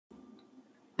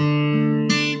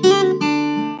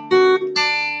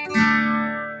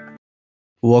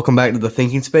Welcome back to The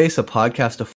Thinking Space, a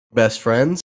podcast of best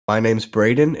friends. My name's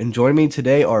Braden, and joining me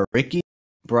today are Ricky,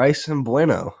 Bryce, and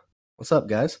Bueno. What's up,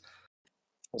 guys?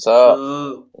 What's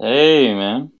up? Hey,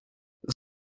 man.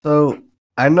 So,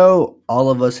 I know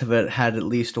all of us have had at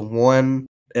least one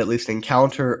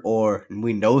encounter, or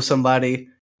we know somebody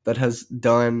that has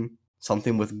done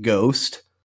something with Ghost.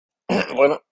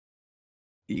 What?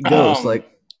 Ghost,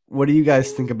 what do you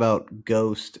guys think about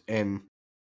Ghost and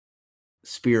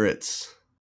spirits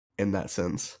in that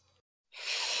sense?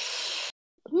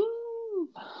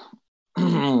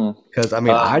 Because,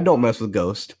 I don't mess with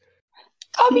Ghost.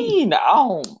 I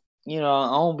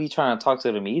don't be trying to talk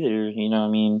to them either, you know what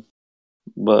I mean?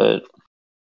 But...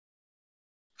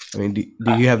 do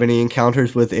you have any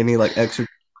encounters with any, extra...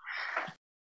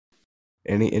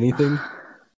 anything?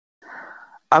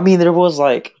 There was,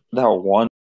 that one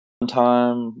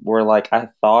time where, I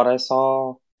thought I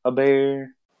saw a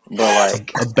bear, but,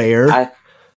 A bear?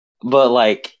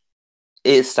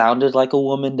 it sounded like a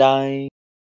woman dying,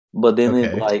 but then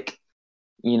Okay.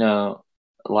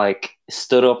 it,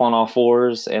 stood up on all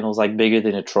fours and was, bigger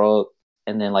than a truck,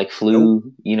 and then,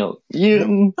 flew, Wait,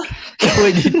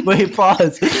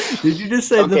 pause. Did you just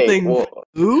say the thing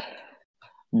flew?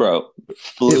 Bro, It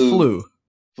flew.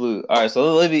 All right,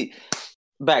 so let me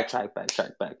backtrack.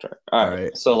 All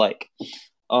right. So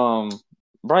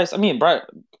Bryce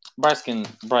can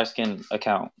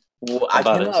account. Well, I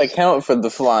cannot account for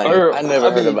the flying. I never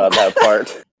heard about that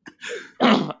part.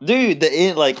 Dude, the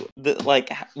end,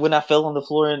 when I fell on the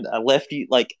floor and I left you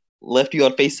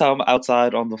on FaceTime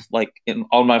outside on the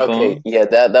on my phone. Okay, yeah,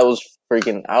 that was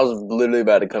freaking. I was literally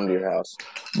about to come to your house,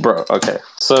 bro. Okay,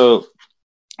 so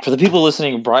for the people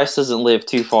listening, Bryce doesn't live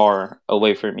too far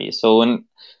away from me. So when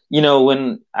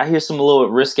I hear some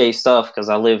little risque stuff, because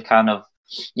I live kind of,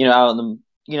 out in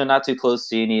the, not too close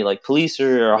to any police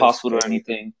or hospital or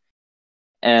anything.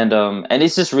 And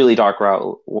it's just really dark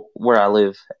route where I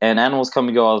live, and animals come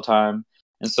and go all the time.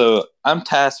 And so I'm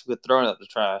tasked with throwing out the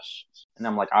trash, and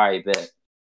I'm like, all right, bet.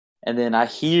 And then I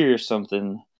hear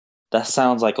something that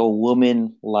sounds like a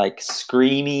woman,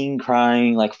 screaming,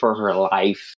 crying, for her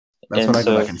life. That's when I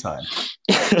go back inside.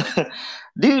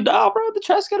 Dude, bro, the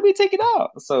trash gotta be taken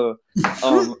out. So,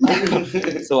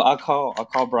 so I'll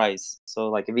call Bryce.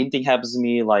 So, if anything happens to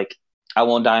me, I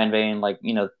won't die in vain.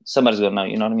 Somebody's gonna know.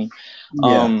 You know what I mean?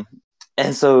 Yeah.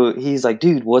 And so he's like,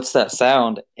 dude, what's that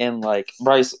sound? And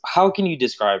Bryce, how can you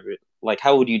describe it?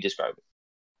 How would you describe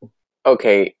it?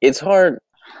 Okay, it's hard.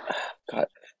 God.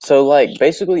 So,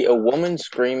 basically, a woman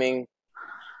screaming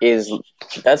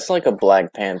that's like a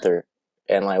Black Panther.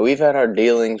 And, we've had our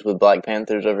dealings with Black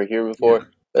Panthers over here before,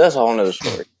 but that's a whole nother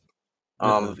story.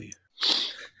 Movie.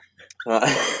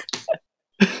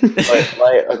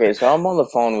 Okay, so I'm on the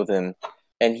phone with him,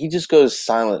 and he just goes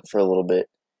silent for a little bit,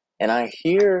 and I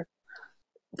hear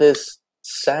this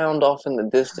sound off in the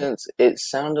distance. It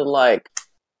sounded like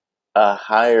a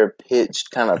higher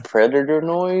pitched kind of predator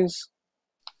noise.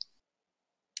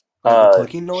 The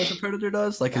clicking noise a predator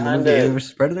does? In the movie Alien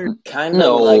vs. Predator? Kind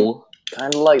of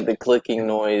like the clicking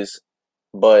noise,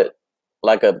 but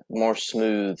a more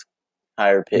smooth,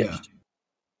 higher pitched.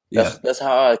 Yeah. That's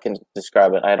how I can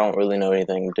describe it. I don't really know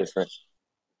anything different.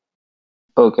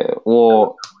 Okay,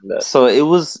 well, so it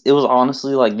was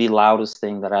honestly the loudest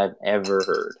thing that I've ever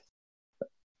heard.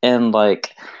 And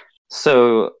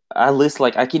so I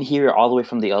listen, I can hear it all the way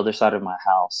from the other side of my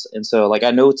house. And so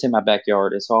I know it's in my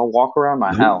backyard, and so I'll walk around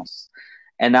my house,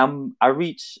 and I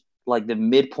reach the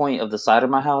midpoint of the side of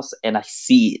my house, and I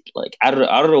see it. I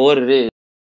don't know what it is.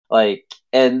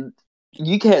 And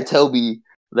you can't tell me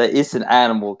that it's an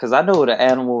animal, because I know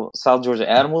what South Georgia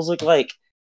animals look like.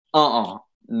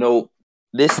 Nope.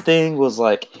 This thing was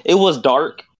it was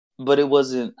dark, but it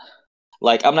wasn't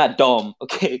I'm not dumb,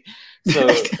 okay? So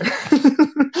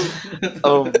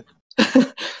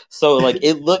so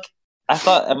it looked, I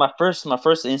thought at my first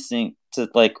instinct to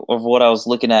of what I was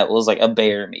looking at was a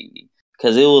bear, maybe,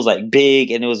 because it was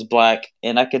big and it was black,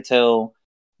 and I could tell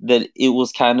that it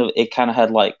was kind of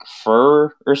had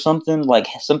fur or something,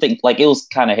 it was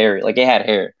kind of hairy, it had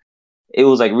hair. It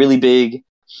was really big,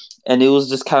 and it was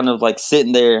just kind of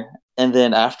sitting there. And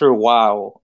then after a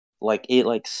while,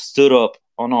 it stood up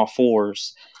on all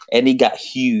fours, and it got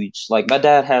huge. My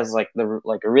dad has a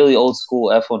really old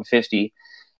school F-150,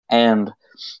 and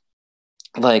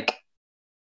and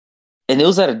it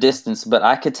was at a distance, but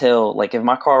I could tell if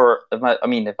my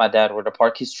dad were to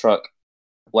park his truck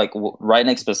right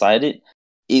next beside it,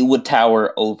 it would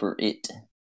tower over it.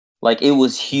 It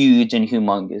was huge and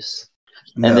humongous.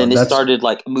 And then it started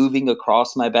moving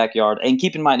across my backyard. And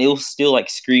keep in mind, it was still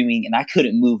screaming, and I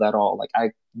couldn't move at all. I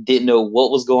didn't know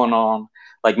what was going on.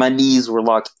 like my knees were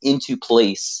locked into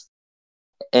place,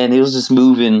 and it was just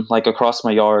moving like across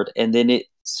my yard, and then it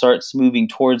starts moving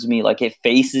towards me, like it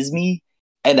faces me,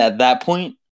 and at that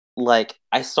point, like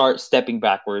I start stepping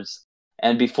backwards,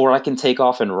 and before I can take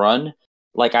off and run,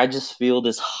 like I just feel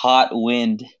this hot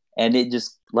wind, and it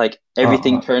just like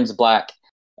everything turns black,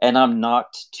 and I'm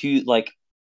knocked to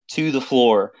the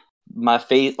floor. My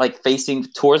face like facing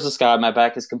towards the sky. My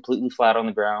back is completely flat on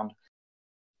the ground,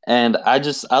 and I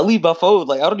leave my phone.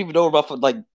 Like I don't even know where my phone.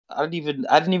 Like I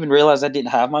didn't even realize I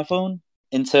didn't have my phone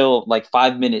until like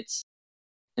 5 minutes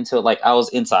until like I was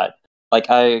inside. Like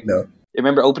I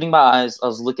remember opening my eyes. I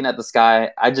was looking at the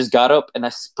sky. I just got up and I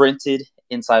sprinted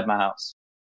inside my house.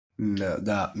 No,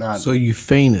 not. So you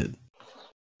fainted?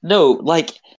 No,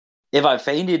 like if I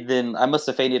fainted, then I must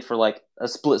have fainted for like a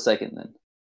split second. Then,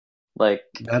 like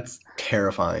that's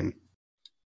terrifying.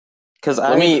 Because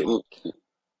you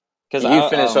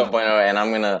finish up, Bueno, and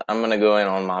I'm gonna go in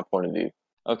on my point of view.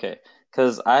 Okay,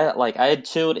 because I had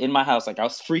chilled in my house. Like I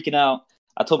was freaking out.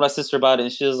 I told my sister about it,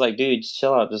 and she was like, "Dude, just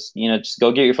chill out. Just just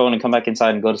go get your phone and come back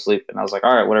inside and go to sleep." And I was like,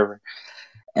 "All right, whatever."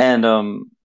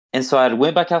 And so I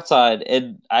went back outside,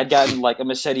 and I'd gotten like a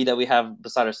machete that we have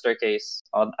beside our staircase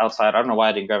outside. I don't know why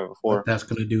I didn't grab it before. But that's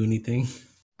gonna do anything?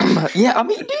 Yeah, I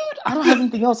mean, dude, I don't have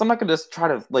anything else. I'm not gonna just try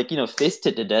to fist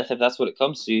it to death if that's what it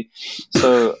comes to.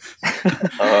 So,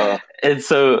 and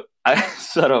so I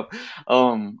shut up.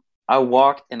 I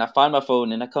walk and I find my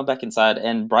phone and I come back inside,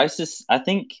 and Bryce is. I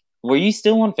think, were you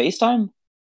still on FaceTime?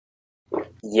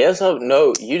 Yes,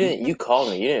 no, you didn't. You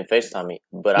called me. You didn't FaceTime me,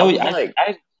 but no, I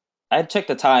had checked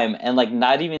the time, and like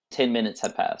not even 10 minutes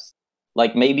had passed.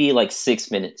 Like maybe like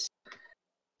 6 minutes.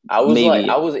 I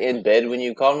was in bed when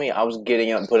you called me. I was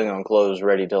getting up, putting on clothes,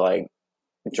 ready to like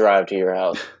drive to your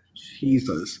house.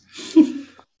 Jesus.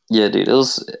 Yeah, dude, it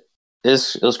was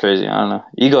crazy. I don't know.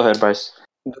 You go ahead, Bryce.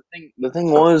 The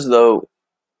thing was though,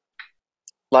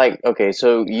 like, okay,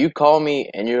 so you call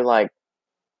me and you're like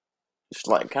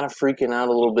kind of freaking out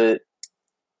a little bit,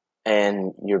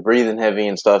 and you're breathing heavy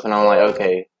and stuff, and I'm like,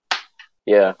 okay,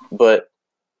 yeah, but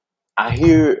I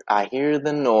hear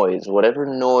the noise, whatever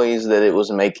noise that it was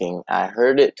making. I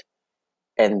heard it,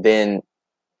 and then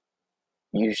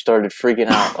you started freaking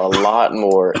out a lot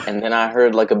more, and then I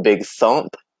heard like a big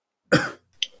thump,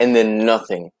 and then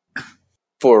nothing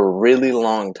for a really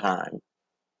long time.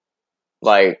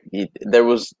 Like there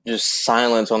was just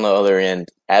silence on the other end,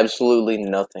 absolutely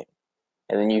nothing.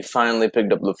 And then you finally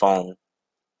picked up the phone,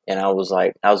 and I was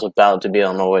about to be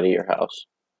on my way to your house.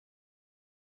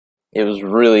 It was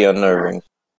really unnerving.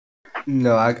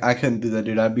 No, I couldn't do that,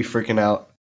 dude. I'd be freaking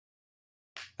out.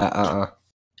 I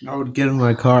would get in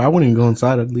my car. I wouldn't even go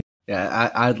inside. I'd leave.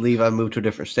 Yeah, I'd leave. I'd move to a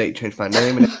different state, change my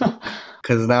name,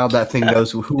 because now that thing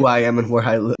knows who I am and where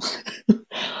I live.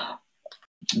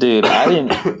 Dude, I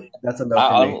didn't. That's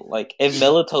enough for me. Like, if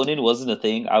melatonin wasn't a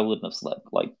thing, I wouldn't have slept.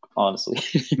 Like, honestly.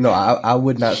 No, I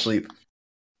would not sleep.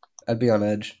 I'd be on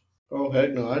edge. Oh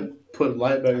heck no! I'd put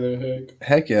light back there.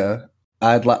 Heck yeah!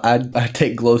 I'd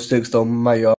take glow sticks to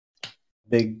my yard,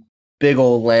 big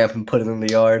old lamp, and put it in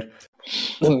the yard.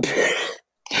 Like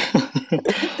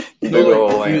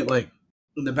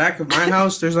in the back of my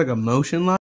house, there's like a motion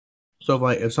light. So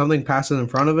if something passes in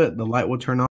front of it, the light will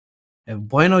turn on. If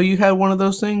Bueno, you had one of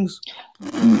those things,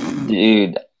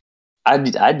 dude, I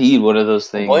need one of those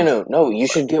things. Bueno, no, you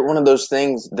should get one of those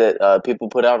things that people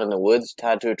put out in the woods,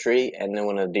 tied to a tree, and then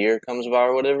when a deer comes by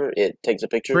or whatever, it takes a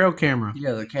picture. Trail camera.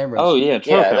 Yeah, the camera. Oh yeah,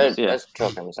 trail cameras. Yeah, that's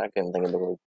trail cameras. I couldn't think of the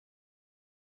word.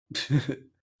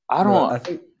 I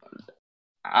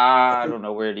don't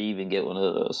know where to even get one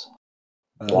of those.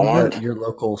 Walmart, your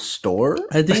local store.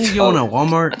 I think you go on a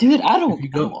Walmart, dude. I don't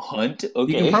hunt.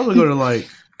 Okay, you can probably go to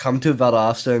come to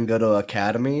Valdosta and go to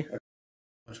Academy.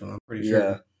 I'm pretty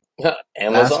sure. Yeah.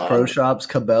 Amazon. Bass Pro Shops,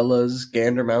 Cabela's,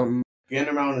 Gander Mountain.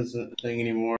 Gander Mountain isn't a thing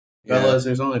anymore. Cabela's,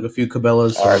 there's only like a few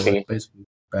Cabela's. Basically,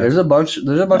 there's a bunch of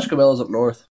Cabela's up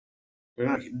north.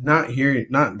 They're not here.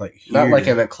 Not like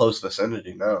in a close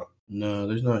vicinity. No,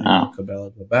 there's not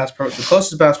Cabela's. But Bass Pro, the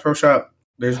closest Bass Pro Shop.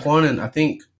 There's one in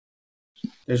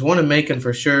there's one in Macon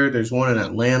for sure. There's one in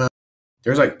Atlanta.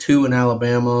 There's like 2 in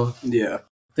Alabama. Yeah,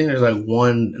 I think there's like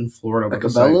 1 in Florida. Like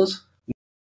Cabela's.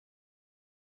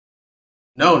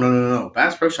 No.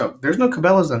 Bass Pro Shop. There's no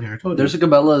Cabela's down here. I told you. There's a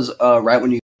Cabela's right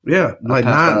when you. Yeah, not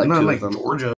like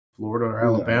Georgia, Florida, or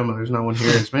Alabama. No. There's not one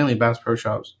here. It's mainly Bass Pro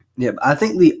Shops. Yeah, I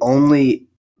think the only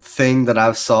thing that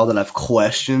I've saw that I've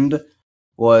questioned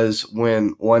was when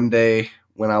one day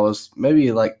when I was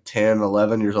maybe like 10,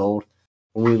 11 years old,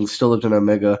 when we still lived in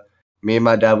Omega, me and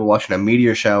my dad were watching a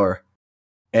meteor shower,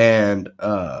 and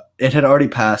it had already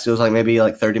passed. It was like maybe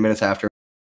like 30 minutes after.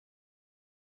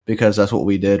 because that's what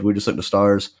we did. We just looked at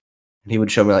stars, and he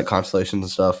would show me like constellations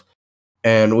and stuff.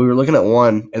 And we were looking at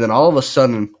one, and then all of a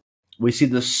sudden, we see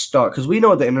this star because we know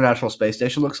what the International Space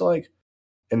Station looks like,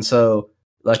 and so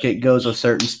like it goes a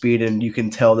certain speed, and you can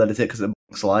tell that it's it because it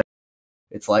blinks light.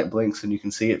 Its light blinks, and you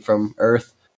can see it from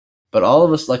Earth. But all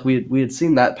of us, like we had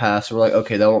seen that pass, so we're like,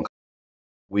 okay, that won't come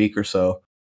in a week or so,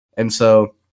 and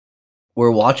so we're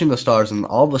watching the stars, and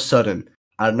all of a sudden,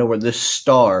 out of nowhere, this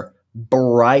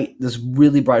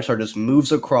really bright star, just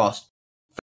moves across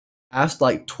fast,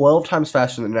 like 12 times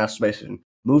faster than the International Space Station,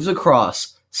 moves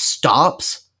across,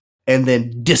 stops, and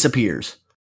then disappears.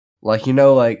 Like,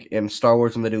 like in Star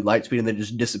Wars when they do light speed and they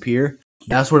just disappear?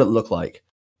 That's what it looked like.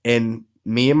 And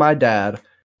me and my dad,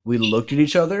 we looked at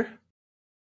each other,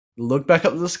 looked back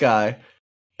up to the sky,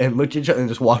 and looked at each other and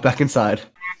just walked back inside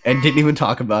and didn't even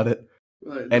talk about it.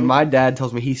 Right, and my dad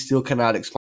tells me he still cannot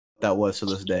explain what that was to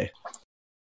this day.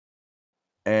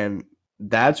 And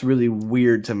that's really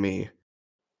weird to me.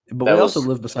 But we also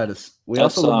live beside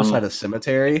a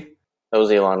cemetery. That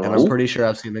was Elon. And I'm pretty sure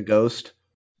I've seen a ghost.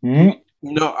 No,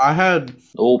 I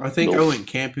went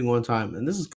camping one time, and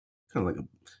this is kind of like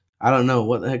I don't know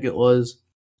what the heck it was.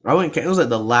 It was like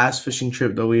the last fishing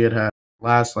trip that we had,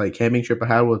 last like camping trip I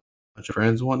had with a bunch of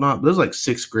friends and whatnot. But it was like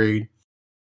 6th grade.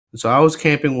 And so I was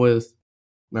camping with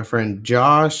my friend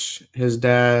Josh, his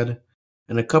dad,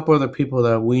 and a couple other people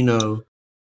that we know.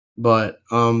 But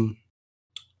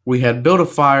we had built a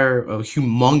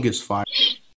humongous fire.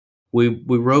 We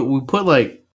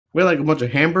had like a bunch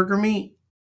of hamburger meat,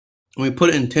 and we put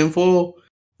it in tinfoil,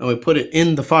 and we put it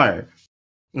in the fire.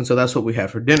 And so that's what we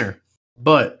had for dinner.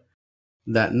 But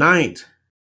that night,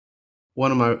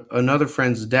 another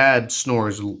friend's dad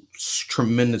snores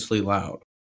tremendously loud.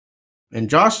 And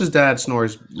Josh's dad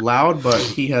snores loud, but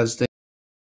he has things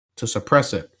to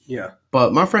suppress it. Yeah.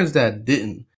 But my friend's dad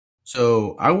didn't.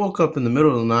 So I woke up in the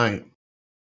middle of the night,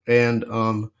 and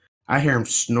I hear him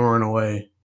snoring away.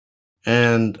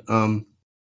 And I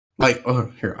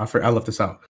left this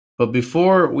out. But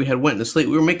before we had went to sleep,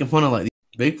 we were making fun of like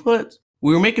Bigfoots.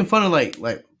 We were making fun of like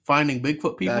finding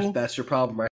Bigfoot people. That's your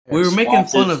problem, right? We were making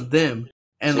fun of them,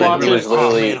 and like he was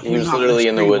literally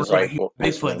in the woods like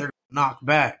Bigfoot. They're knocked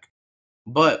back.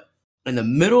 But in the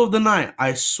middle of the night,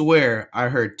 I swear I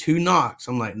heard 2 knocks.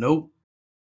 I'm like, nope.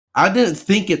 I didn't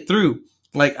think it through.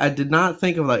 Like, I did not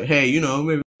think of like, hey,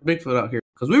 maybe Bigfoot out here,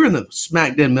 because we were in the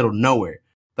smack dead middle of nowhere.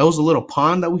 That was a little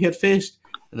pond that we had fished,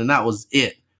 and then that was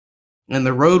it. And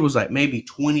the road was like maybe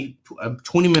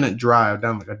 20-minute drive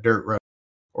down like a dirt road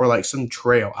or like some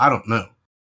trail. I don't know.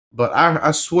 But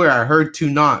I swear I heard 2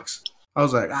 knocks. I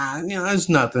was like, it's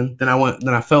nothing. Then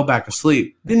I fell back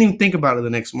asleep. Didn't even think about it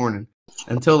the next morning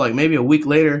until like maybe a week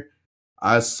later.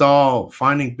 I saw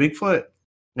Finding Bigfoot,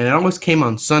 and it almost came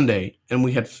on Sunday, and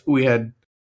we had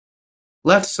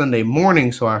left Sunday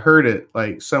morning, so I heard it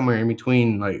like somewhere in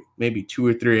between like maybe 2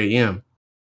 or 3 a.m.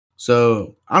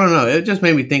 So I don't know. It just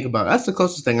made me think about it. That's the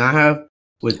closest thing I have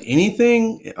with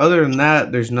anything. Other than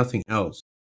that, there's nothing else.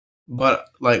 But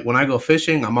like when I go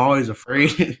fishing, I'm always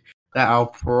afraid that I'll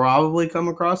probably come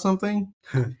across something.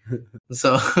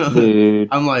 So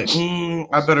I'm like,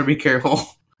 I better be careful.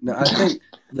 No, I think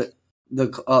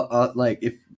the like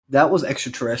if that was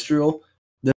extraterrestrial,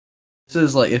 this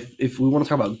is like if we want to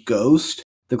talk about ghost,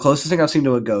 the closest thing I've seen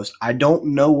to a ghost. I don't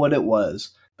know what it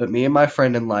was, but me and my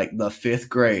friend in like the 5th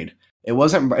grade, it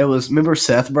was remember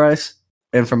Seth Bryce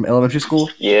and from elementary school?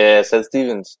 Yeah, Seth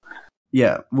Stevens.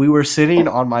 Yeah, we were sitting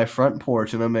on my front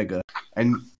porch in Omega,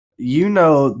 and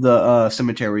the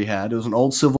cemetery we had. It was an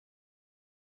old civil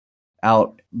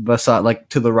out beside, like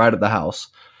to the right of the house.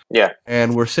 Yeah,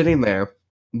 and we're sitting there,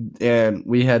 and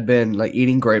we had been like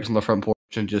eating grapes on the front porch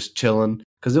and just chilling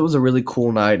because it was a really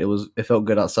cool night. It felt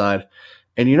good outside,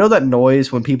 and you know that noise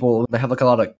when they have like a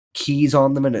lot of keys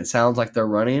on them and it sounds like they're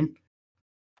running,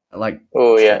 like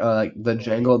like the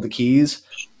jangle of the keys.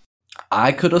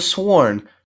 I could have sworn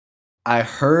I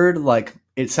heard like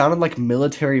it sounded like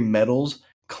military metals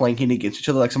clanking against each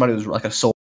other, like somebody was like a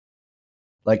soldier,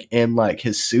 like in like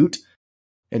his suit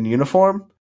and uniform.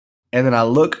 And then I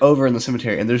look over in the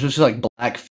cemetery, and there's just like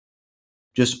black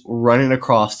just running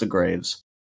across the graves,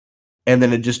 and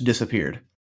then it just disappeared.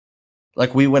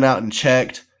 Like we went out and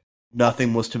checked,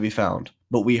 nothing was to be found,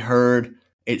 but we heard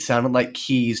it sounded like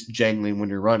keys jangling when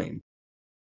you're running,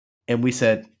 and we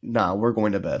said, "Nah, we're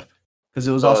going to bed." Because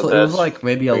it was it was like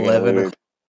maybe 11.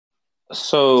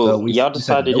 So y'all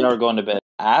decided y'all were going to bed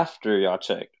after y'all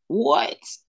checked. What?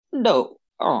 No.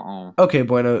 Okay,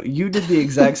 Bueno, you did the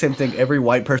exact same thing every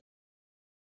white person.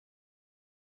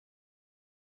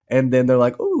 And then they're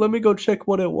like, "Oh, let me go check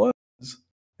what it was,"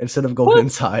 instead of going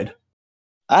inside.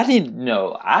 I didn't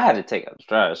know. I had to take out the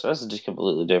trash. That's just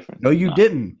completely different. No, you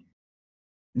didn't.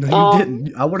 No, you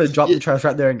didn't. I would have dropped the trash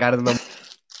right there and got it in the.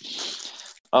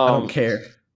 I don't care.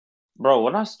 Bro,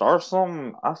 when I start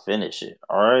something, I finish it.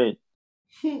 All right.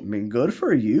 I mean, good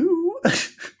for you.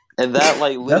 And that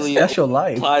like literally that's your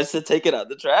life. applies to take it out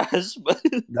the trash. But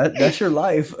that's your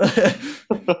life.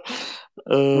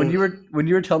 When you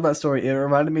were telling that story, it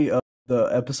reminded me of the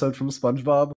episode from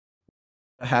SpongeBob.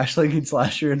 Hashling and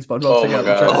Slasher and SpongeBob taking out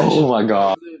the trash. Oh my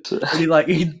god! And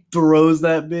he throws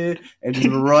that bit and just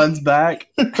runs back.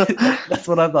 That's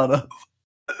what I thought of.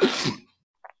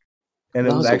 And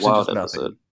it was actually just nothing.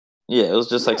 Episode. Yeah, it was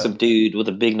just like some dude with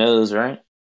a big nose, right?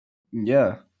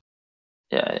 Yeah.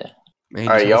 Yeah. All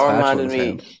right, y'all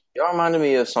reminded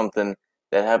me of something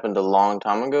that happened a long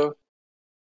time ago.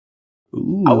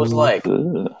 Ooh. I was like,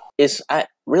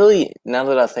 really, now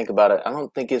that I think about it, I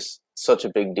don't think it's such a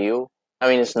big deal. I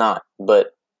mean, it's not,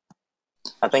 but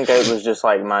I think it was just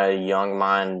like my young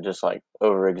mind just like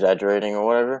over exaggerating or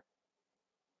whatever.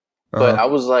 But I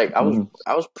was like, I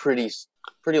was pretty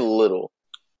little,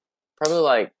 probably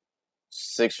like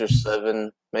 6 or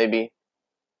 7 maybe.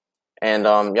 And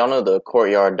y'all know the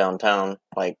courtyard downtown,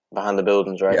 like behind the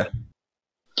buildings, right? Yeah.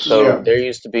 So there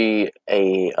used to be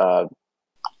a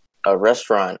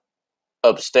restaurant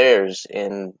upstairs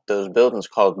in those buildings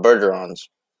called Bergeron's.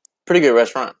 Pretty good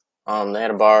restaurant. They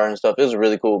had a bar and stuff. It was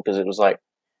really cool because it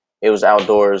was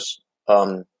outdoors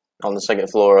on the second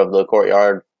floor of the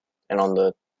courtyard and on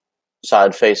the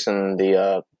side facing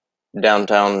the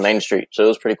downtown Main Street. So it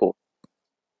was pretty cool.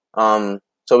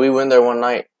 So we went there one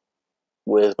night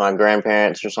with my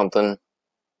grandparents or something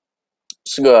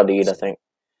just to go out to eat, I think.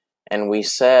 And we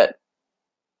sat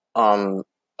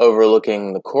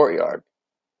overlooking the courtyard.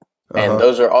 And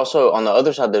those are also, on the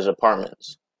other side, there's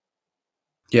apartments.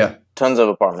 Yeah. Tons of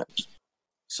apartments.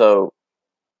 So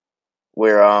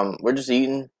we're just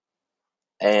eating,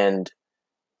 and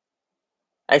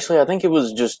actually I think it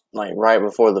was just like right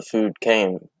before the food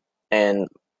came, and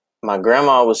my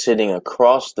grandma was sitting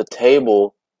across the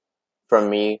table from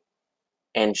me,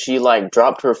 and she like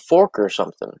dropped her fork or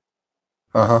something.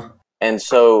 And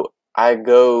so I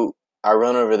run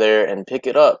over there and pick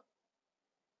it up,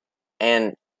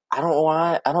 and I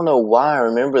don't know why I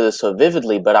remember this so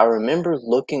vividly, but I remember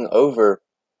looking over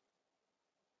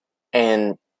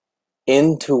and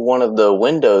into one of the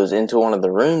windows, into one of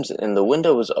the rooms, and the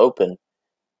window was open,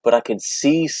 but I could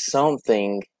see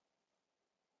something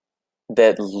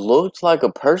that looked like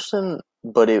a person,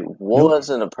 but it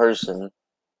wasn't a person.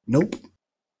 Nope.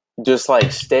 Just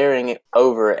like staring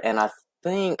over, and I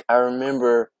think I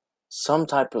remember some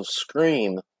type of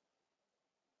scream,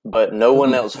 but no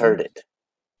one else heard it.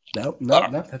 Nope.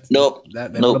 That's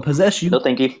gonna possess you. No,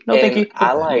 thank you. No, thank you.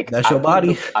 That's your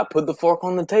body. I put the fork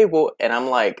on the table, and I'm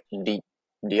like, do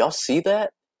y'all see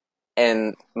that?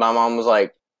 And my mom was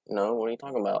like, no, what are you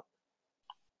talking about?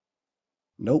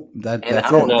 Nope.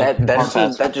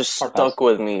 That just stuck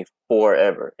with me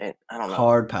forever, and I don't know.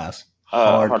 Hard pass.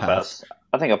 Hard pass.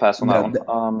 I think I'll pass on that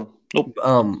one. Nope.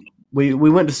 We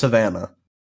went to Savannah.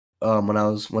 When I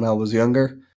was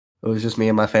younger, it was just me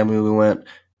and my family. We went.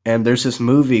 And there's this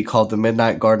movie called The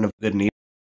Midnight Garden of Good and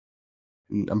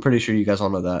Evil. I'm pretty sure you guys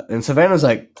all know that. And Savannah's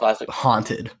like classic,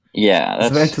 haunted. Yeah,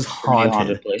 Savannah's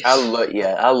haunted.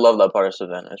 I love that part of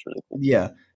Savannah. It's really cool. Yeah,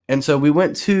 and so we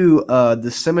went to the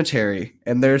cemetery,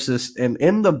 and there's this, and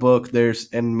in the book,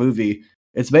 in movie,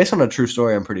 it's based on a true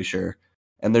story. I'm pretty sure.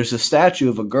 And there's a statue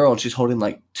of a girl, and she's holding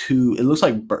like 2. It looks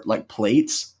like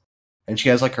plates, and she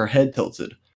has like her head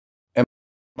tilted. And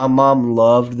my mom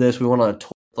loved this. We went on a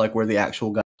tour, like where the actual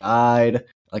guy died,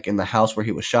 like in the house where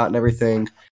he was shot and everything.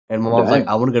 And my mom's like,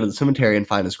 I want to go to the cemetery and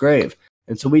find his grave.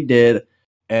 And so we did,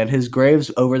 and his grave's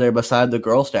over there beside the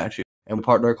girl statue. And we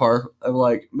parked our car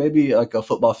like maybe like a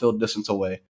football field distance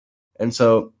away. And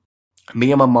so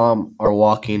me and my mom are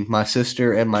walking, my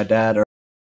sister and my dad are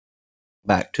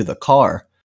back to the car.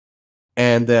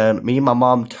 And then me and my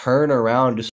mom turn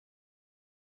around,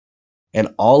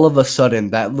 and all of a sudden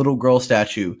that little girl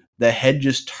statue, the head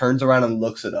just turns around and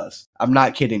looks at us. I'm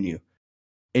not kidding you.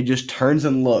 It just turns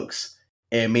and looks.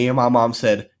 And me and my mom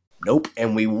said, nope.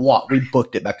 And we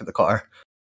booked it back to the car.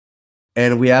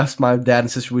 And we asked my dad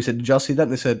and sister, we said, did y'all see that?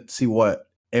 And they said, see what?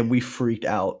 And we freaked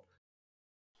out.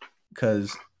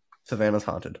 Because Savannah's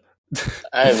haunted.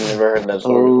 I have never heard that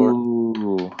story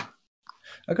before.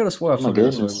 I could have swore I've seen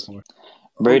that story before.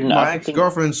 Braden, my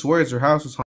ex-girlfriend swears her house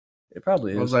was haunted. It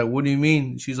probably is. I was like, what do you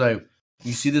mean? She's like,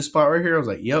 you see this spot right here? I was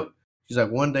like, yep. She's like,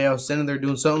 one day I was standing there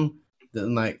doing something.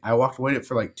 Then like I walked away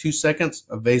for like 2 seconds.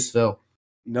 A vase fell.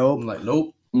 Nope. I'm like,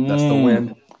 nope. That's the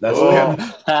wind. That's the wind.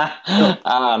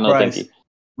 No, thank you.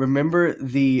 remember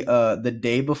the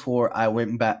day before I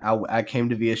went back, I came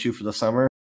to VSU for the summer,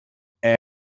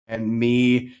 and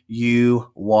me,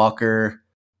 you, Walker,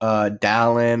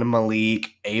 Dallin, Malik,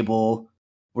 Abel.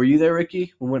 Were you there,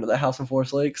 Ricky? We went to the house in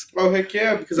Forest Lakes. Oh heck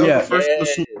yeah! Because I was the first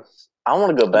person. I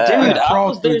want to go back. Dude, I I crawled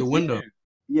was through there the window. too.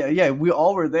 Yeah, we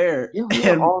all were there. Yeah, we were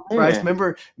and all there. Bryce,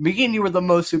 remember, me and you were the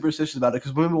most superstitious about it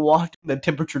because when we walked, the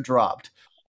temperature dropped.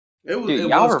 It was. Dude, it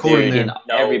y'all was were cold in freaking there.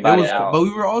 No, everybody It was, out. but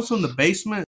we were also in the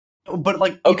basement. But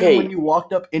like, Okay. even when you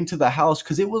walked up into the house,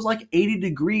 because it was like 80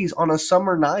 degrees on a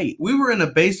summer night. We were in a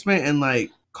basement and like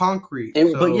concrete.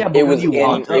 It- so, But yeah, It when was you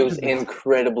walked up it to was the-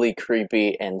 incredibly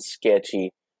creepy and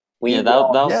sketchy. We Yeah, that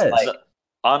was Yes. like,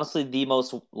 honestly the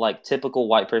most like typical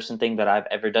white person thing that I've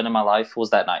ever done in my life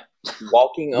was that night.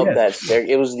 walking up Yeah. that stair.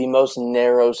 It was the most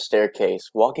narrow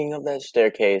staircase. Walking up that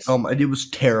staircase. it was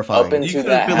terrifying. Up in- you into could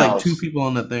that fit like house. 2 people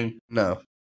on that thing. No.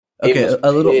 It Okay, was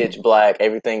a little pitch black.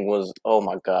 Everything was. Oh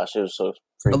my gosh! It was so. a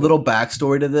Freaky. little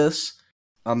backstory to this.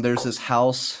 There's this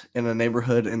house in a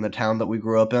neighborhood in the town that we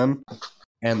grew up in,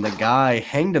 and the guy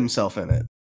hanged himself in it.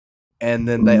 And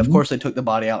then of course, they took the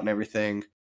body out and everything.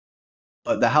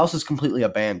 But the house is completely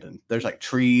abandoned. There's like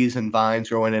trees and vines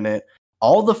growing in it.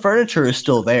 All the furniture is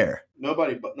still there.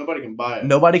 Nobody can buy it.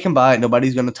 Nobody can buy it.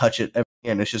 Nobody's gonna touch it,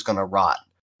 and it's just gonna rot.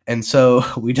 And so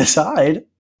we decide,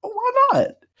 why not?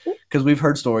 Because we've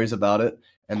heard stories about it,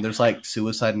 and there's like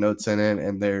suicide notes in it,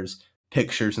 and there's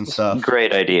pictures and stuff.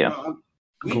 Great idea.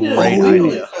 We Great did. We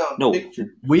idea. found No. pictures.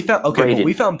 We found but Braden.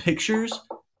 we found pictures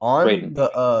on Braden.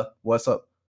 the what's up?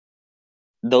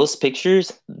 Those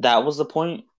pictures, that was the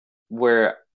point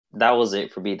where that was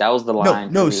it for me. That was the No,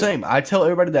 line. no, for me. same. I tell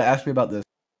everybody that asks me about this.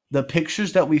 The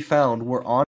pictures that we found were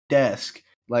on desk.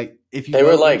 Like if you They go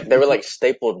were into- like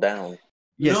stapled down.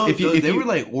 yes. No, if you they were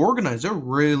like organized. They're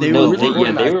really. They No, were they, really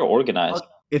yeah, they organized. were organized.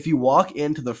 if you walk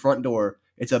into the front door,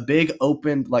 it's a big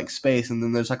open like space, and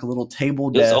then there's like a little table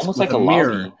It was desk almost with like a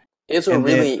mirror. lobby. It's a And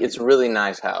then- it's a really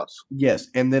nice house. Yes,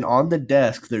 and then on the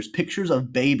desk there's pictures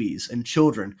of babies and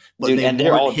children, but Dude, they and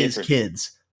they're weren't all his different.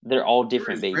 kids. They're all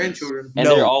different His babies, grandchildren. and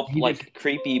No, they're all he like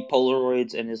creepy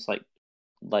Polaroids, and it's like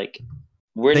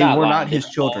we're They not were lying. not his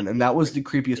They're children, all and that was the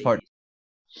different creepiest part.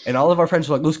 babies. And all of our friends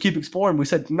were like, "Let's keep exploring." We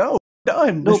said, "No,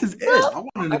 done. This is it. I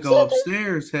wanted to go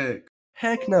upstairs. Heck.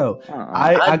 Heck no." Uh-uh.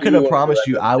 I do could have wanna go promised back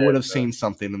you I would have upstairs, though. seen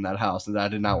something in that house that I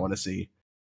did not want to see.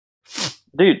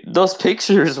 Dude, those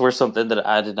pictures were something that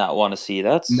I did not want to see.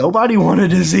 That's Nobody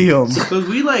wanted to see them.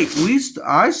 Because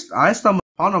I stumbled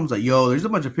upon them. I was like, "Yo, there's a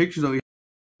bunch of pictures over here."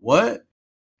 What?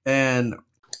 And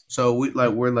so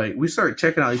we started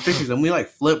checking out these pictures, and we like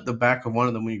flipped the back of one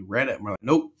of them. We read it, and we're like,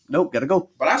 "Nope." Nope, gotta go.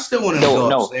 But I still wanted to No, go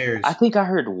no. upstairs. I think I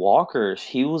heard Walker.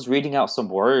 He was reading out some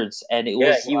words, and it Yeah,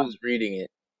 was he was reading it.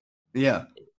 Yeah,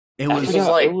 it I was. forgot.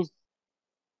 forgot, like- it was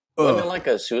Wasn't it Ugh. like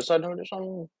a suicide note or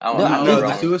something? I don't No, know. I No, think the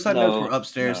Right. suicide No. notes were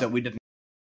upstairs No. that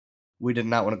we did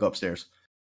not want to go upstairs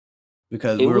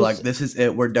because It we were was- like, "This is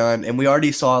it. We're done." And we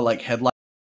already saw like headlights.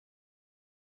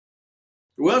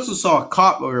 We also saw a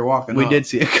cop while we were walking. We up. did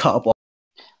see a cop,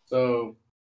 So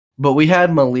but we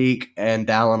had Malik and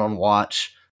Dallin on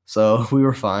watch, so we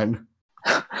were fine.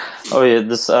 oh yeah,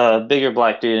 this bigger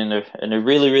black dude and a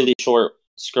really really short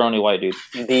scrawny white dude.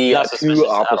 The Not suspicious two at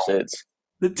all. opposites.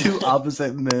 The two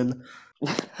opposite men.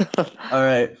 All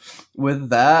right. With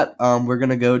that, we're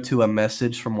gonna go to a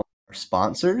message from one of our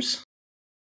sponsors.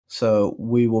 So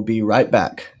we will be right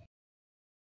back.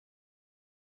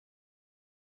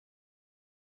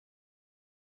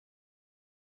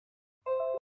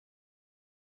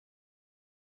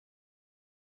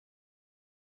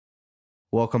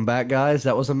 Welcome back, guys.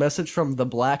 That was a message from the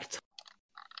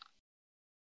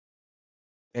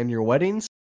and your weddings.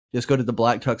 Just go to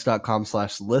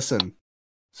theblacktux.com/listen.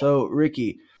 So,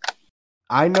 Ricky,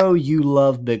 I know you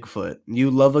love Bigfoot. You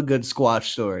love a good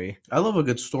Squatch story. I love a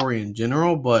good story in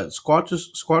general, but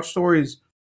Squatch stories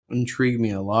intrigue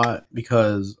me a lot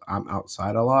because I'm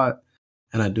outside a lot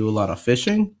and I do a lot of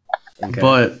fishing. Okay.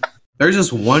 But there's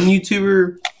this one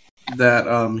YouTuber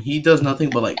that he does nothing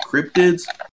but like cryptids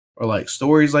or like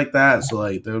stories like that. So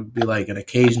like there would be like an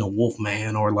occasional wolf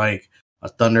man or like a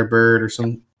thunderbird or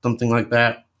something like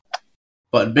that.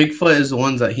 But Bigfoot is the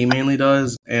ones that he mainly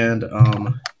does. And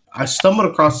I stumbled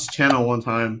across his channel one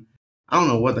time. I don't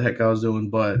know what the heck I was doing,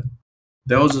 but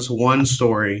there was this one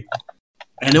story.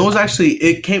 And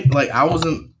it came like I was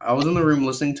in the room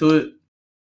listening to it.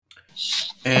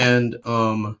 And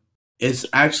it's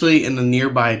actually in a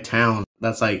nearby town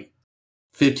that's like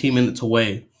 15 minutes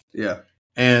away. Yeah.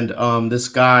 And this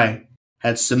guy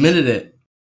had submitted it,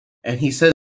 and he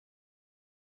said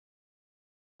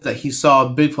that he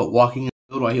saw Bigfoot walking in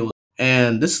the field while he was,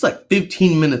 and this is like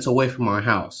 15 minutes away from our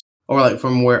house. or like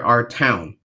from where our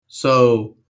town.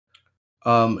 So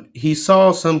he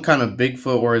saw some kind of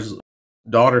Bigfoot, or his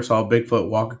daughter saw Bigfoot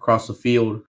walk across the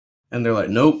field, and they're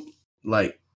nope,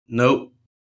 nope,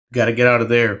 gotta get out of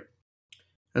there.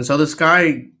 And so this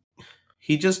guy,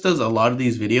 he just does a lot of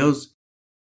these videos.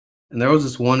 And there was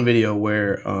this one video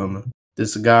where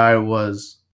this guy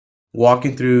was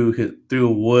walking through a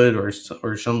wood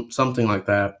or something like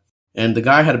that. And the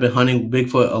guy had been hunting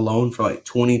Bigfoot alone for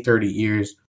 20, 30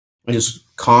 years. And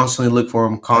just constantly look for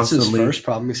him, constantly. That's his first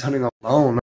problem. He's hunting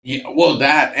alone. Yeah, well,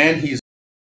 that, and he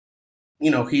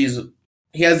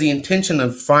has the intention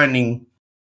of finding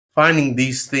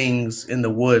these things in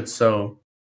the woods. So,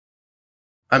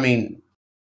 I mean,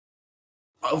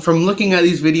 from looking at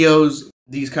these videos,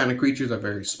 these kind of creatures are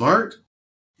very smart.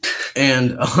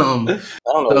 And I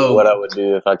don't know what I would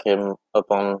do if I came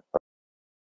up on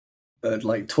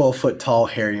 12-foot tall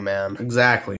hairy man.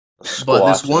 Exactly. But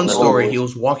this one story, he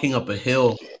was walking up a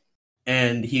hill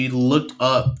and he looked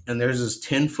up and there's this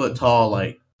 10-foot tall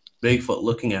Bigfoot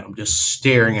looking at him, just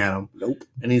staring at him. Nope.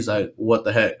 And he's like, what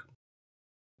the heck?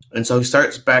 And so he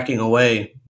starts backing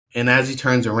away, and as he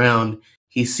turns around,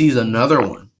 he sees another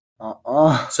one.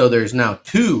 So there's now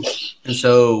two. And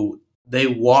so they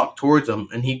walk towards him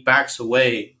and he backs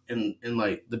away in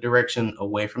the direction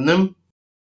away from them.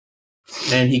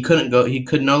 And he could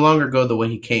no longer go the way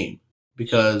he came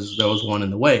because there was one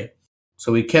in the way.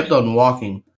 So he kept on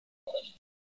walking.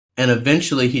 And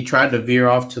eventually he tried to veer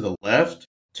off to the left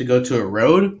to go to a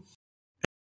road.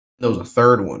 There was a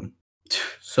third one.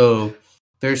 So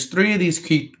there's three of these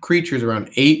creatures around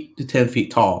 8 to 10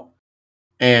 feet tall.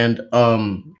 And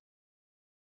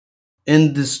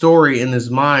in the story, in his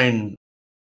mind,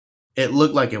 it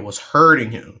looked like it was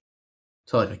herding him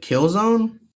to a kill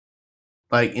zone.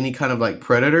 Like any kind of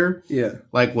predator. Yeah.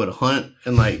 Would hunt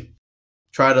and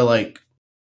try to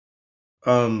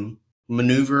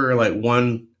maneuver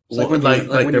one. It's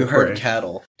when you herd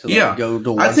cattle to go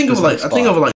to one I think of back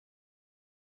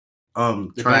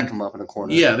trying them up in a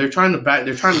corner. Yeah, they're trying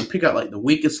to pick out the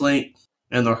weakest link,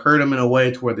 and they'll herd them in a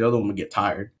way to where the other one would get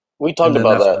tired. We talked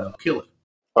about that. Kill it.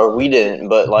 Or we didn't,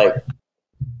 but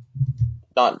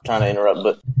not trying to interrupt,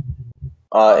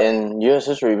 but in U.S.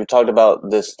 history, we talked about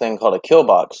this thing called a kill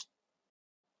box,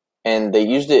 and they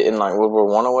used it in World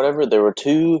War I or whatever. There were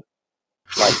two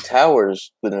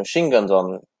towers with machine guns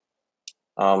on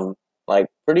them,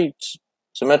 pretty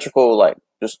symmetrical,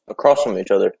 just across from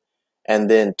each other, and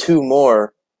then two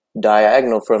more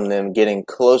diagonal from them, getting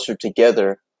closer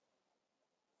together,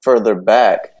 further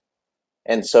back,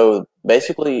 and so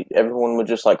basically everyone would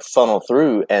just funnel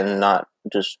through and not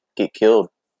just get killed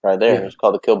right there. Yeah. It's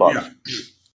called the kill box. Yeah.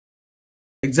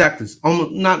 Exactly. It's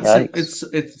almost not. Same, it's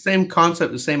the same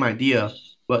concept, the same idea,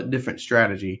 but different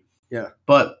strategy. Yeah.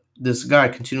 But this guy,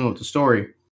 continuing with the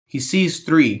story, he sees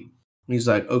three. And he's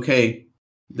like, okay,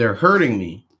 they're hurting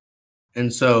me.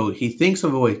 And so he thinks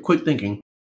of a way, quick thinking.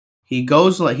 He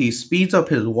goes he speeds up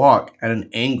his walk at an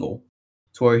angle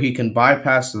to where he can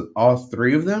bypass all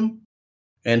three of them,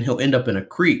 and he'll end up in a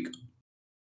creek.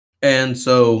 And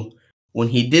so when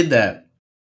he did that,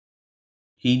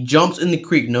 he jumps in the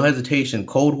creek, no hesitation,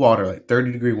 cold water,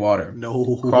 30-degree water.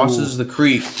 No. Crosses the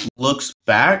creek, looks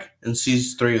back, and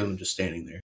sees three of them just standing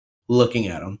there, looking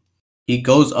at him. He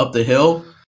goes up the hill,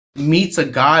 meets a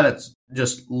guy that's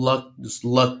just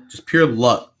pure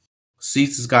luck.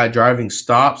 Sees this guy driving,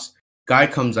 stops. Guy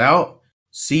comes out,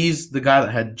 sees the guy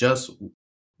that had just,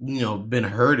 been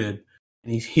herded,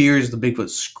 and he hears the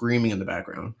Bigfoot screaming in the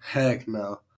background. Heck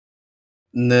no.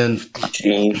 And then,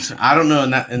 jeez, I don't know.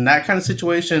 In that kind of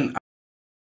situation,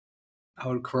 I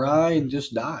would cry and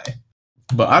just die.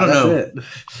 But I don't know. It.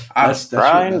 That's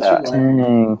cry and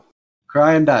die.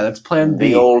 Cry and die. That's plan B.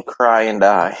 The old cry and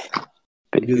die.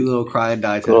 Do the little cry and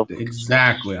die tactic.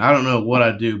 Exactly. I don't know what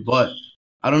I do, but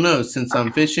I don't know. Since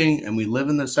I'm fishing and we live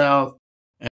in the South,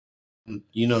 and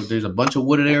there's a bunch of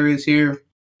wooded areas here.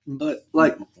 But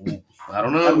I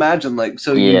don't know. Imagine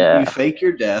you fake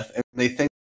your death, and they think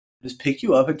just pick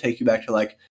you up and take you back to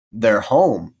their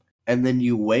home, and then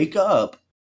you wake up,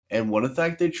 and what if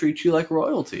they treat you like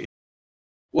royalty?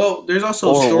 Well, there's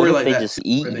also a story like they that. Just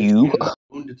eat you.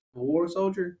 Wounded war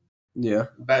soldier. Yeah.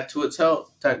 Back to its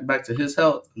health, back to his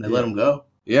health, and they let him go.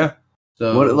 Yeah.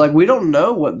 So we don't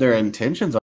know what their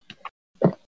intentions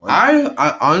are.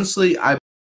 I honestly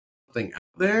think out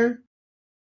there,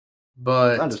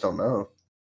 but I just don't know.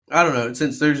 I don't know,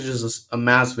 since there's just a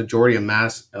mass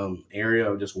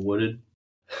area of just wooded,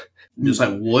 just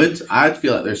woods. I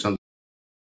feel like there's something.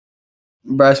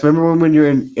 Bryce, remember when you're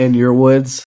in your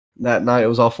woods that night? It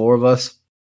was all four of us.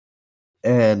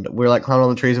 and we're like climbing on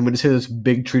the trees, and we just hear this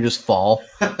big tree just fall.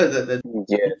 Yeah,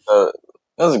 that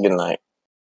was a good night.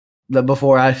 That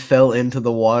before I fell into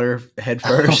the water head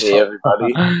first. Okay,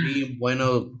 everybody. Me and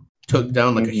Bueno took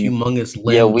down like a humongous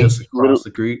limb Yeah, we just across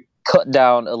the creek. cut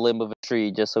down a limb of a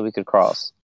tree just so we could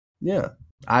cross. Yeah,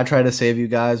 I tried to save you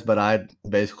guys, but I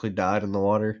basically died in the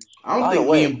water. I don't By think the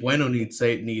way- me and Bueno need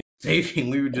saving.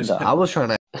 We were just. No. I was trying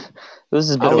to. This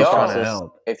has I been was y'all- trying to process.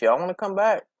 help. If y'all want to come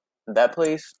back, that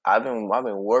place, I've been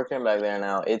working back there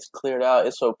now. It's cleared out.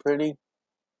 It's so pretty.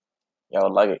 Y'all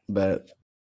would like it. But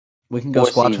we can go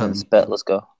 4 squatch seasons. hunting. Bet, let's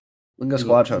go. We can go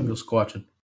squatch Go hunting. squatching.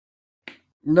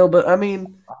 No, but I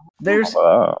mean, there's.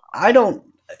 I don't.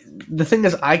 The thing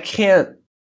is, I can't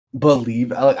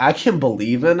believe. I can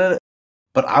believe in it,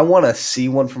 but I want to see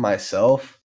one for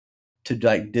myself to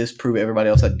like disprove everybody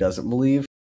else that doesn't believe.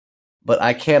 But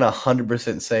I can't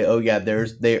 100% say, oh yeah,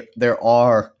 there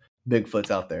are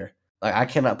Bigfoots out there. Like I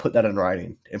cannot put that in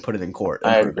writing and put it in court.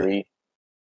 And I prove it. agree.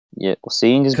 Yeah, well,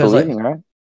 seeing is 'Cause, like- believing, right?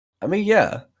 I mean,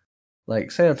 yeah,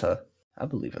 like Santa. I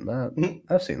believe in that. Mhm.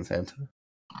 I've seen Santa.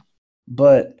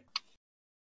 But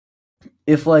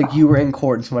if like you were in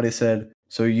court and somebody said,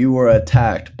 so you were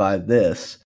attacked by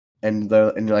this, and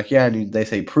you're like, yeah, and they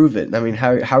say prove it. I mean, how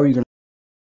are you gonna?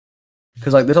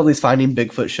 Because like there's all these Finding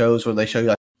Bigfoot shows where they show you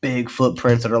like big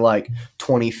footprints that are like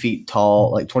 20 feet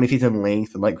tall, like 20 feet in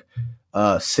length and like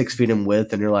 6 feet in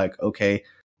width, and you're like, okay,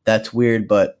 that's weird,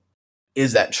 but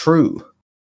is that true?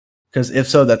 Because if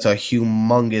so, that's a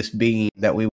humongous being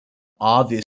that we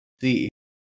obviously see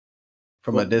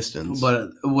from a distance.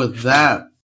 But with that,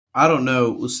 I don't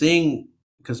know. Seeing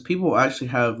because people actually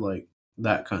have like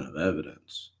that kind of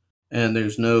evidence, and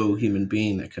there's no human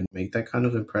being that can make that kind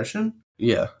of impression.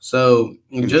 yeah, So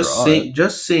can just draw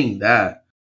seeing that,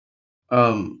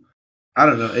 I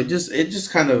don't know. It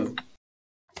just kind of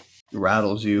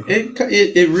rattles you.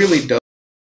 it really does.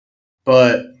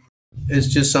 But it's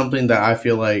just something that I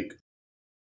feel like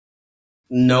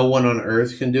no one on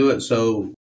Earth can do it.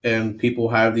 So and people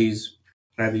have these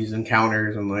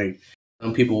encounters, and like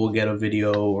some people will get a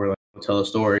video or like tell a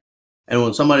story. And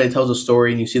when somebody tells a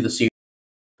story and you see the serious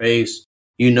face,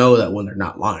 you know that when they're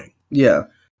not lying. Yeah,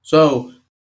 So,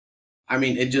 I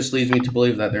mean, it just leads me to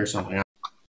believe that there's something else.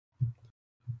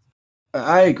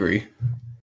 I agree.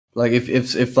 Like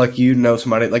if like you know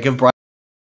somebody, like if Bryce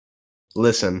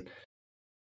listen,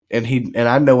 and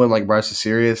I know when like Bryce is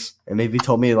serious, and if he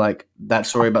told me like that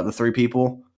story about the 3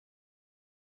 people,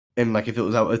 and like if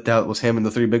that was him and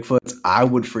the 3 Bigfoots, I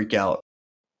would freak out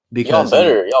because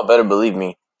Y'all better believe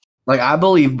me. like I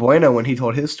believe Bueno when he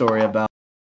told his story about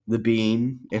the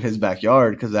being in his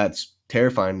backyard because that's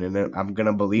terrifying, and I'm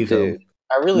gonna believe him. Dude.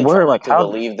 I really We're try like, to how-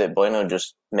 believe that Bueno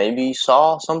just maybe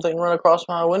saw something run across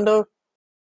my window,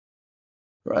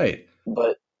 Right.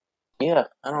 but yeah,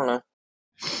 I don't know.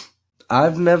 I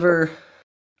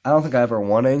don't think I ever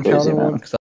want to encounter Crazy, man. one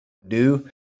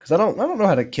because I don't know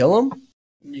how to kill them.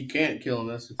 You can't kill them.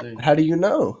 That's the thing. How do you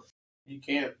know? You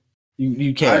can't.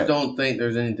 You I can't. don't think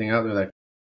there's anything out there that.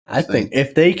 I think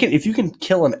if you can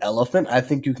kill an elephant, I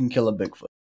think you can kill a Bigfoot.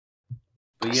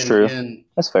 But That's yet true. again,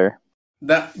 That's fair.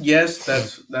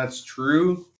 that's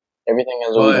true. Everything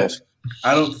has a But weakness.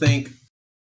 I don't think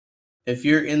if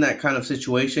you're in that kind of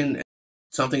situation,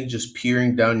 something just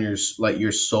peering down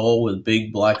your soul with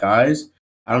big black eyes,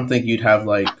 I don't think you'd have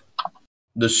like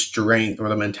the strength or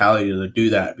the mentality to do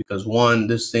that because one,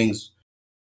 this thing's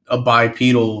a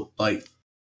bipedal like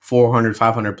 400,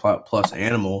 500 plus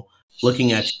animal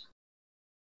looking at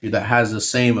you that has the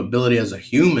same ability as a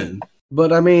human.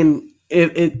 But I mean,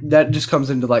 it that just comes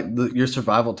into like your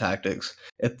survival tactics.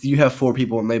 If you have 4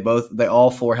 people and they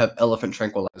all 4 have elephant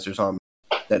tranquilizers on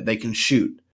that they can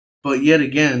shoot. But yet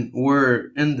again,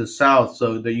 we're in the South,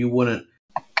 so that you wouldn't.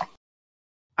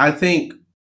 I think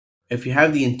if you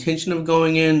have the intention of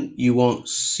going in, you won't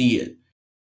see it.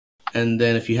 And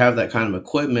then if you have that kind of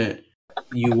equipment,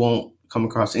 you won't come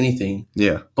across anything.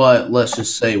 Yeah. But let's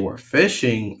just say we're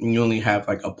fishing and you only have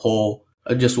like a pole,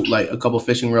 just like a couple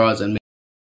fishing rods and maybe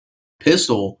a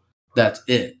pistol. That's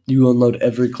it. You unload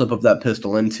every clip of that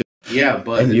pistol into Yeah,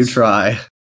 but and you try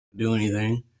do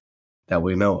anything. that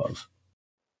we know of.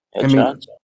 Yeah, I mean-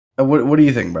 Chad. What do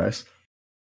you think, Bryce?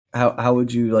 How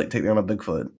would you like take down a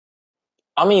Bigfoot?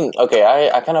 I mean, okay,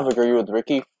 I kind of agree with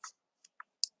Ricky.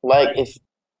 Like, if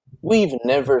we've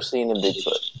never seen a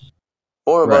Bigfoot,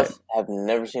 4 of Right. us have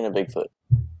never seen a Bigfoot.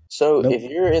 So Nope. if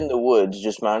you're in the woods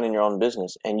just minding your own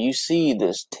business and you see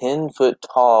this 10-foot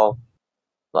tall,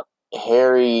 like,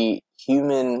 hairy,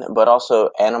 human, but also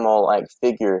animal-like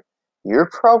figure, you're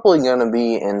probably going to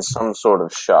be in some sort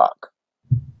of shock.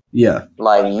 Yeah.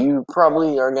 Like, you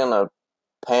probably are going to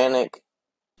panic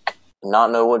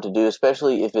not know what to do,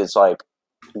 especially if it's like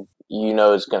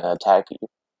it's going to attack you.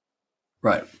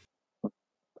 Right.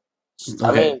 Okay.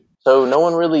 I mean, so no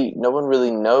one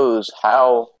really knows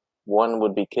how one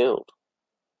would be killed.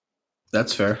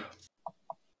 That's fair.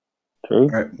 True. All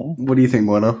right. What do you think,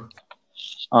 Bueno?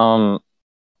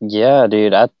 Yeah,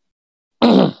 dude. I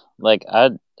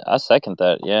I second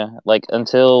that. Yeah, like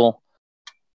until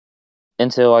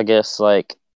I guess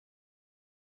like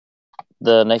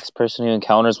the next person who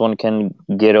encounters one can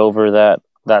get over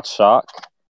that shock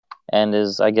and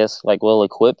is, I guess, like well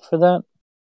equipped for that.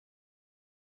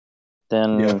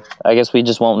 Then I guess we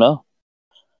just won't know.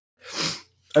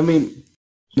 I mean,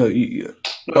 no,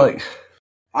 like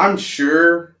I'm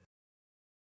sure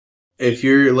if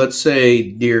you're, let's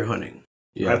say, deer hunting.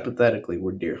 Yeah. Hypothetically,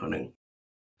 we're deer hunting,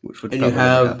 which would and probably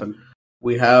never happen.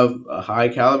 We have a high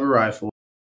caliber rifle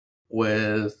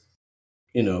with,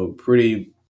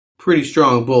 pretty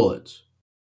strong bullets.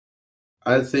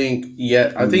 I think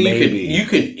Maybe. you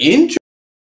can injure.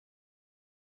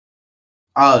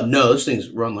 No, those things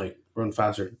run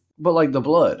faster. But like the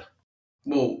blood.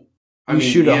 Well, I mean,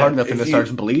 shoot it hard enough and it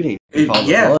starts bleeding. If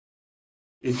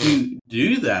you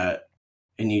do that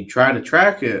and you try to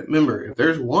track it, remember, if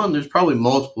there's one, there's probably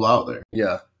multiple out there.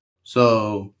 Yeah.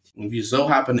 So if you so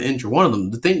happen to injure one of them,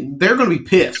 they're going to be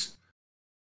pissed.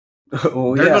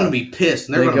 Well, they're going to be pissed.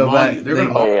 And they're going to maul you. They're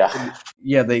going to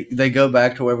Yeah, they go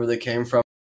back to wherever they came from.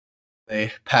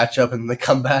 They patch up and they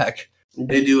come back.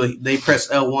 They press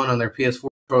L1 on their PS4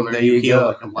 on their there you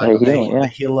go. They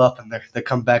heal up and they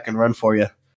come back and run for you.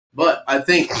 But I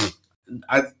think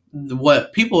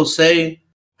what people say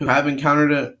who have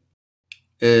encountered it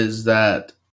is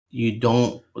that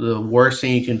the worst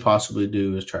thing you can possibly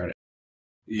do is try to.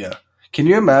 Yeah. Can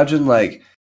you imagine, like,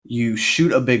 you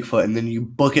shoot a Bigfoot and then you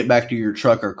book it back to your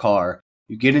truck or car.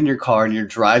 You get in your car and you're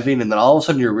driving and then all of a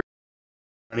sudden you're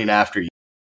running after you.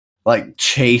 Like,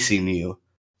 chasing you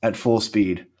at full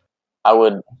speed. I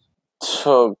would.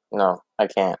 So, no, I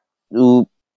can't. Ooh.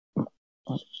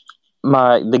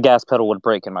 The gas pedal would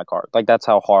break in my car. Like, that's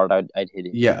how hard I'd hit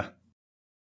it. Yeah.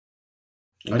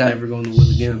 I'd never go in the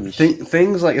woods again.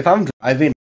 Things like, if I'm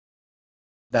driving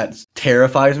that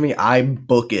terrifies me, I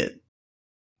book it.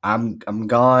 I'm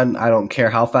gone. I don't care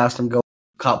how fast I'm going.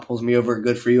 Cop pulls me over.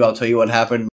 Good for you. I'll tell you what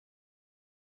happened.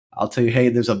 I'll tell you, hey,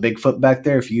 there's a Bigfoot back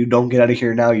there. If you don't get out of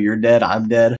here now, you're dead. I'm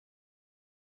dead.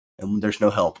 And there's no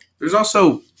help. There's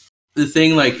also the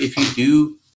thing, like, if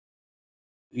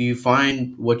you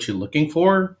find what you're looking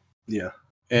for. Yeah.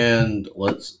 And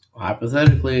let's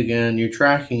hypothetically again, you're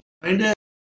tracking. Find it.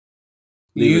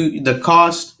 The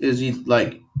cost is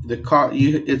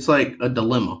it's like a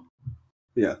dilemma.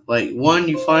 Yeah. Like, one,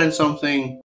 you find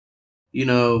something,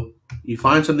 you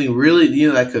find something really,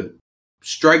 that could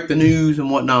strike the news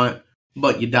and whatnot,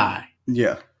 but you die.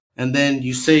 Yeah. And then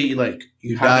you say, like,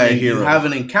 you have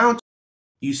an encounter,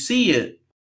 you see it,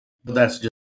 but that's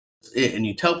just it, and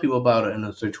you tell people about it, and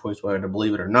it's their choice whether to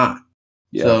believe it or not.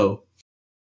 Yeah. So,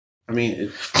 I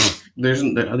mean, there's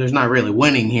not really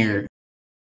winning here.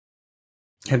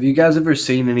 Have you guys ever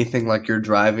seen anything like you're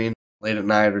driving late at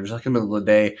night or just like in the middle of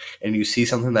the day and you see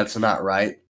something that's not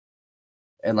right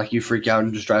and like you freak out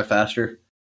and just drive faster?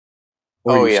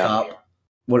 Or you stop?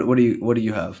 What do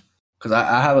you have? Because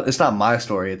I have, it's not my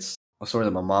story, it's a story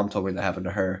that my mom told me that happened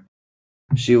to her.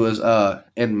 She was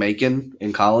in Macon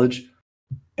in college,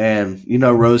 and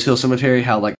Rose Hill Cemetery,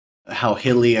 how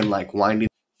hilly and like windy.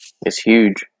 It's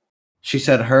huge. She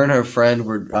said her and her friend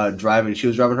were driving. She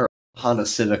was driving her Honda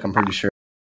Civic, I'm pretty sure.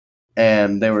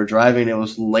 And they were driving. It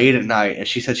was late at night, and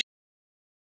she said,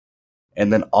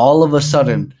 and then all of a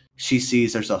sudden she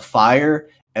sees there's a fire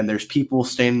and there's people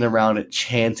standing around it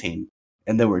chanting,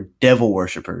 and they were devil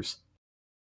worshippers.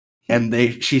 And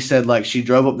she said, like, she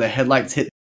drove up, the headlights hit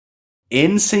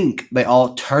in sync. They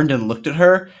all turned and looked at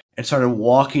her and started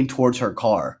walking towards her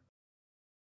car.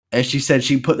 And she said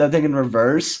she put that thing in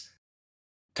reverse,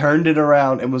 turned it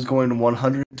around, and was going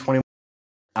 120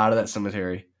 out of that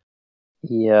cemetery.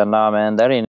 Yeah, nah, man,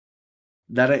 that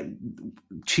ain't.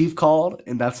 Chief called,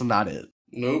 and that's not it.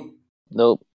 Nope.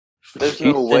 There's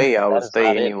no way I would stay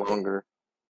any longer.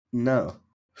 No.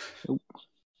 Nope.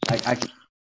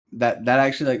 That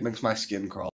actually like makes my skin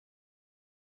crawl.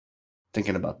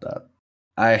 Thinking about that.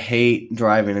 I hate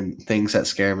driving and things that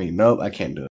scare me. Nope, I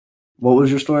can't do it. What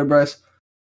was your story, Bryce?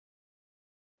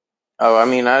 Oh, I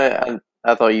mean, I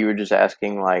thought you were just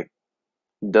asking, like,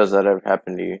 does that ever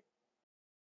happen to you?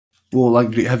 Well,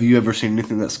 like, have you ever seen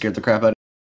anything that scared the crap out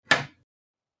of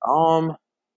you?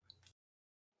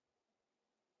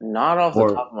 Not off the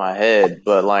top of my head,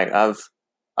 but like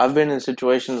I've been in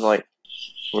situations like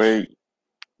where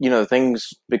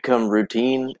things become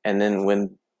routine, and then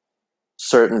when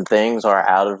certain things are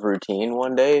out of routine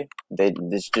one day,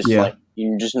 it's just Yeah. like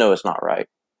you just know it's not right.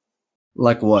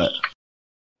 Like what?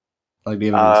 Like, do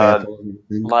you have an example? of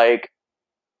anything?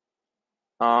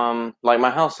 Like my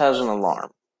house has an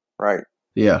alarm, right?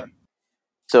 Yeah.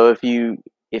 So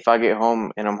if I get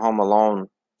home and I'm home alone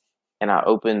and I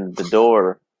open the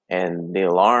door and the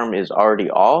alarm is already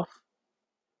off,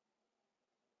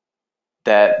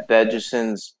 that just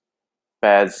sends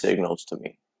bad signals to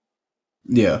me.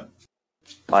 Yeah.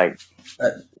 Like,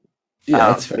 Yeah,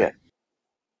 that's fair. yeah.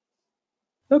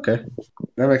 Okay.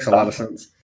 That makes a lot of sense.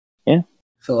 Yeah.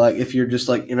 So, like, if you're just,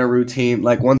 like, in a routine,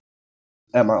 like, one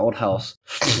at my old house,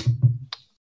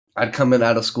 I'd come in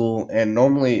out of school, and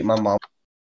normally my mom,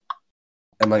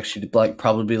 and, like, she'd, like,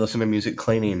 probably be listening to music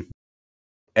cleaning,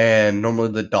 and normally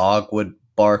the dog would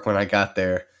bark when I got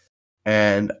there,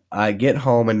 and I get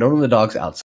home, and normally the dog's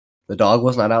outside. The dog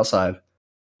was not outside,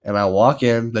 and I walk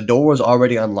in, the door was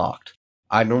already unlocked.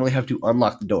 I normally have to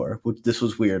unlock the door, which this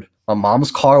was weird. My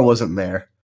mom's car wasn't there.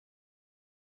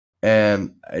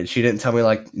 And she didn't tell me,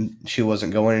 like, she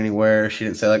wasn't going anywhere. She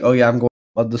didn't say, like, oh, yeah, I'm going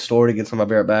to the store to get some. I'll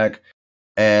be right back.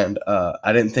 And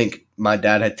I didn't think my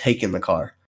dad had taken the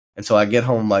car. And so I get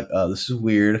home, like, this is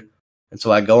weird. And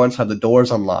so I go inside, the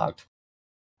door's unlocked.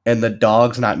 And the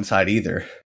dog's not inside either.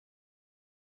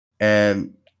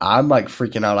 And I'm, like,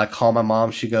 freaking out. I call my mom.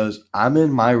 She goes, I'm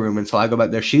in my room. And so I go back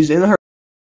there. She's in her.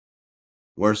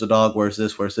 Where's the dog? Where's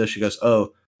this? Where's this? She goes,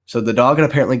 oh. So the dog had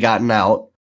apparently gotten out.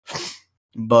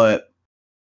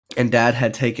 And Dad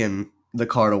had taken the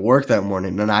car to work that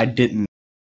morning, and I didn't.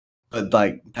 But,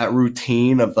 like, that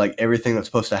routine of, like, everything that's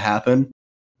supposed to happen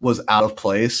was out of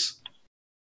place.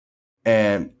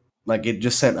 And, like, it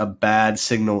just sent a bad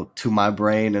signal to my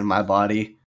brain and my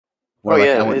body.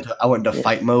 Where, I went into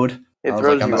fight mode. It I was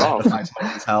throws like, I'm you going to have to off. fight somebody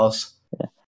in this house.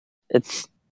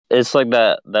 It's like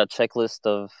that checklist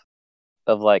of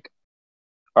like,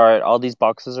 all right, all these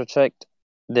boxes are checked,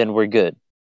 then we're good.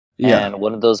 Yeah. And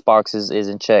one of those boxes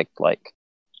isn't checked, like,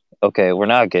 okay, we're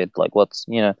not good. Like, what's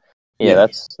Yeah.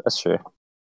 That's true.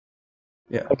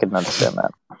 Yeah. I can understand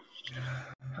that.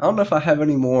 I don't know if I have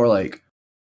any more, like,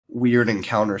 weird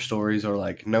encounter stories or,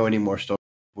 like, know any more stories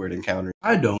of weird encounters.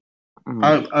 I don't.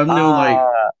 Mhm. I know, like,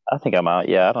 I think I'm out.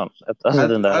 Yeah, I don't. Other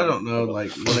than that, I don't know.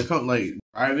 Like, when it comes, like,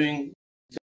 driving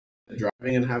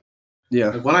and having, Yeah.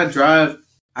 like, when I drive,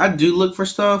 I do look for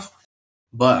stuff,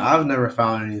 but I've never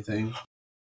found anything.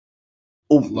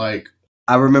 Oh, Like,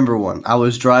 I remember one. I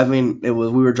was driving. We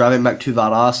were driving back to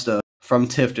Valdosta from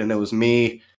Tifton. It was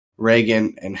me,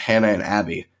 Reagan, and Hannah and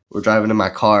Abby. We're driving in my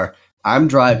car. I'm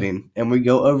driving, and we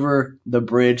go over the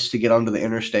bridge to get onto the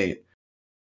interstate.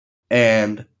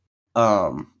 And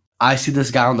I see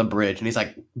this guy on the bridge, and he's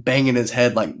like banging his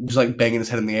head, like just like banging his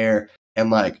head in the air, and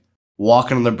like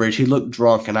walking on the bridge. He looked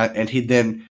drunk, and he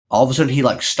then all of a sudden he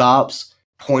like stops,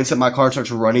 points at my car, and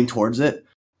starts running towards it.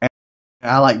 And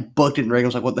I like booked it, and Reagan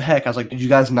was like, "What the heck?" I was like, "Did you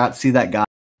guys not see that guy?"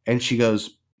 And she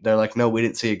goes, "They're like, no, we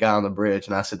didn't see a guy on the bridge."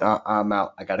 And I said, "I'm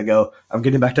out. I gotta go. I'm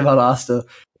getting back to Valdosta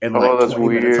in like that's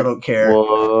 20 minutes. I weird. don't care."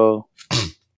 whoa.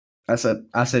 I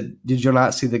said, "Did you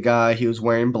not see the guy? He was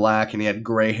wearing black and he had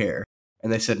gray hair."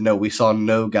 And they said, "No, we saw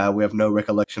no guy. We have no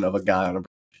recollection of a guy on a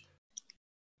bridge."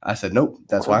 I said, "Nope.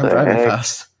 That's why What I'm the driving heck?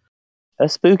 fast."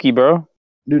 That's spooky, bro.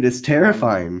 Dude, it's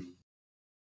terrifying.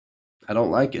 I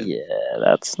don't like it. Yeah,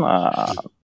 that's not.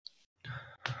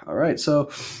 All right, so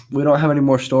we don't have any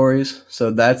more stories.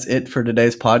 So that's it for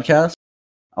today's podcast.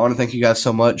 I want to thank you guys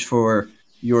so much for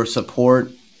your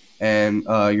support and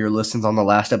your listens on the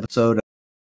last episode.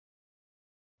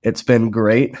 It's been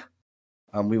great.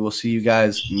 We will see you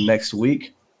guys next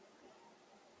week.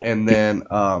 And then,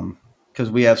 because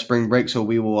we have spring break, so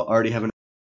we will already have an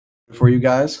for you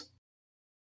guys.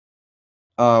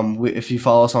 If you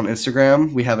follow us on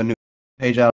Instagram, we have a new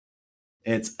page out.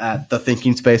 It's at the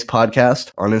Thinking Space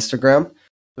Podcast on Instagram.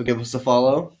 So give us a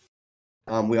follow.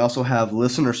 We also have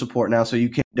listener support now, so you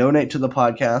can donate to the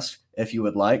podcast if you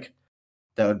would like.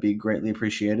 That would be greatly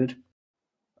appreciated.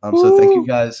 So thank you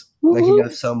guys. Thank you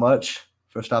guys so much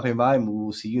for stopping by, and we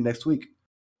will see you next week.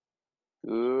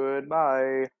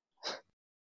 Goodbye.